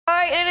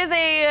right, it is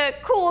a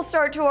cool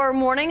start to our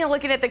morning and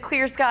looking at the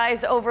clear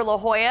skies over La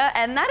Jolla,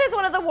 and that is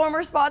one of the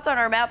warmer spots on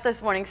our map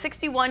this morning,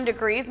 61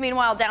 degrees.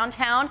 Meanwhile,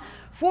 downtown,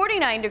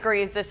 49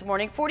 degrees this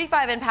morning,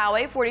 45 in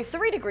Poway,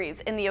 43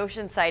 degrees in the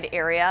Oceanside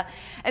area.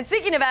 And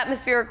speaking of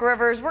atmospheric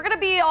rivers, we're going to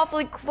be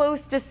awfully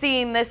close to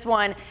seeing this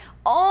one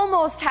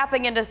almost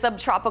tapping into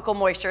subtropical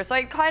moisture. So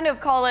I kind of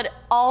call it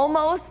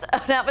almost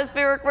an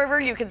atmospheric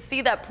river. You can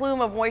see that plume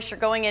of moisture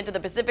going into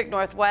the Pacific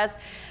Northwest.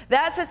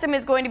 That system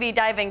is going to be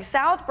diving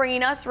south,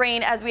 bringing us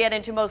rain as we head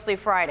into mostly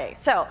Friday.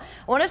 So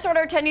I want to start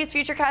our 10 News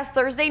Futurecast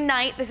Thursday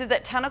night. This is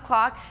at 10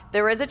 o'clock.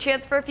 There is a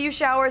chance for a few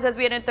showers as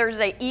we head into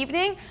Thursday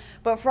evening.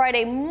 But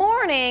Friday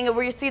morning,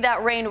 we see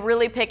that rain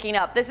really picking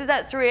up. This is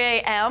at 3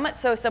 a.m.,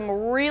 so some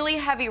really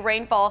heavy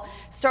rainfall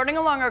starting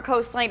along our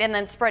coastline and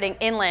then spreading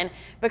inland,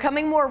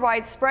 becoming more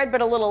widespread but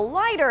a little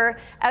lighter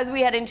as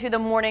we head into the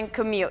morning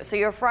commute. So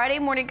your Friday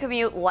morning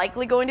commute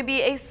likely going to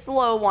be a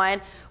slow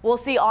one. We'll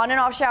see on and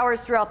off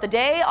showers throughout the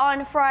day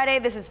on Friday.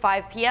 This is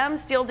 5 p.m.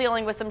 Still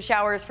dealing with some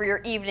showers for your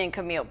evening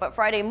commute, but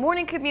Friday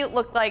morning commute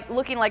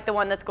looking like the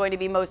one that's going to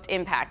be most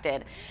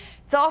impacted.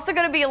 It's also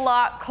going to be a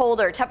lot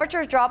colder.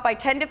 Temperatures drop by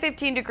 10 to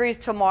 15 degrees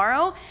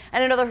tomorrow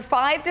and another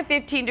 5 to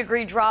 15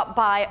 degree drop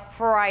by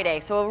Friday.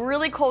 So a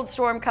really cold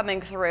storm coming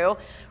through.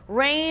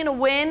 Rain,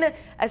 wind,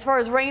 as far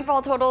as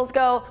rainfall totals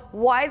go,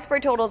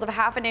 widespread totals of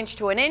 ½ an inch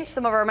to an inch.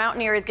 Some of our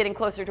mountain areas getting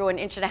closer to 1.5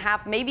 inches,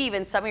 maybe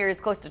even some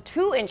areas close to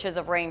 2 inches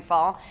of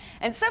rainfall.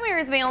 And some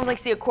areas may only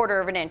see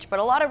 1/4 of an inch, but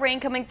a lot of rain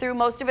coming through,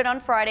 most of it on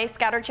Friday.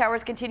 Scattered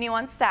showers continue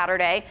on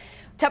Saturday.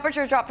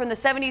 Temperatures drop from the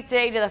 70s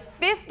today to the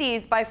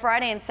 50s by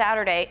Friday and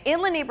Saturday.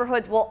 Inland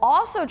neighborhoods will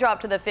also drop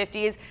to the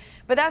 50s,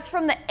 but that's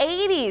from the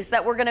 80s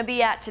that we're going to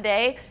be at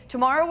today.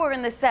 Tomorrow we're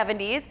in the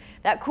 70s.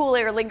 That cool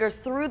air lingers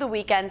through the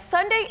weekend.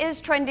 Sunday is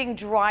trending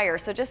drier,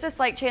 so just a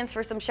slight chance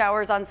for some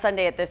showers on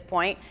Sunday at this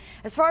point.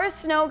 As far as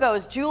snow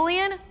goes,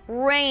 Julian,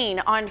 rain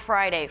on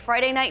Friday.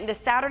 Friday night into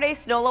Saturday,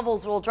 snow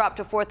levels will drop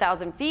to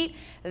 4,000 feet.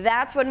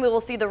 That's when we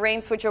will see the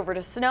rain switch over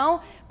to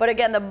snow. But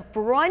again, the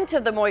brunt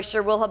of the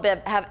moisture will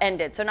have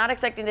ended, so not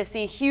expecting to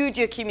see huge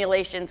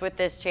accumulations with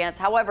this chance.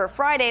 However,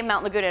 Friday,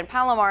 Mount Laguna and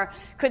Palomar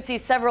could see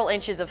several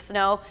inches of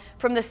snow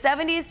from the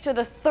 70s to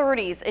the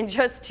 30s in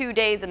just 2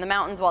 days in the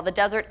mountains, while the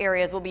desert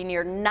areas will be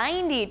near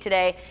 90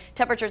 today.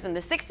 Temperatures in the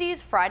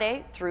 60s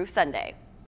Friday through Sunday.